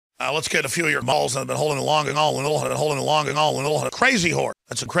Let's get a few of your balls that have been holding along and all, crazy whore.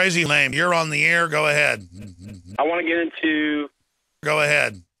 That's a crazy name. You're on the air. Go ahead. I want to get into. Go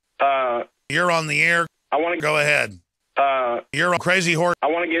ahead. You're on the air. I want to go ahead. You're a crazy whore. I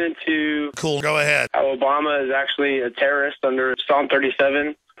want to get into. Cool. Go ahead. Obama is actually a terrorist under Psalm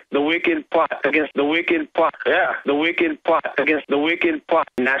 37. The wicked plot against the wicked plot. Yeah. The wicked plot against the wicked plot.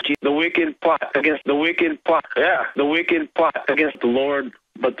 Nasty. The wicked plot against the wicked plot. Yeah. The wicked plot against the Lord,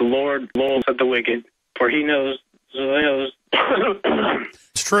 but the Lord laughs at the wicked, for he knows.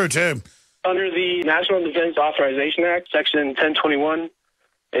 It's true, too. Under the National Defense Authorization Act, Section 1021,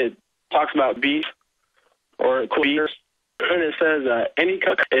 it talks about beef or beef, and it says any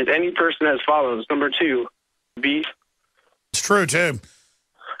person as follows. Number 2, beef. It's true, too.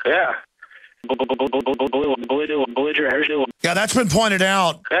 Yeah. Yeah, that's been pointed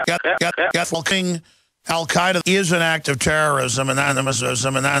out. King Al-Qaeda is an act of terrorism, and this is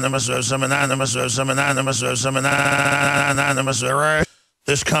some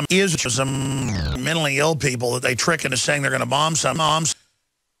mentally ill people that they trick into saying they're going to bomb something.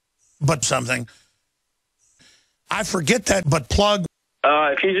 I forget that, but plug.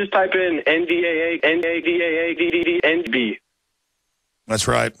 If you just type in NDAA, NDAA, That's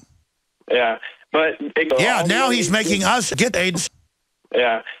right. Yeah, but now he's making us get AIDS.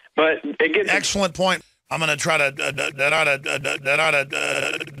 Yeah, but it gets excellent point. I'm going to try to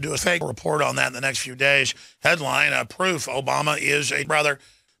do a fake report on that in the next few days. Headline: proof Obama is a brother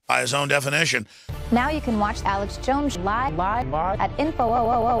by his own definition. Now you can watch Alex Jones live at info.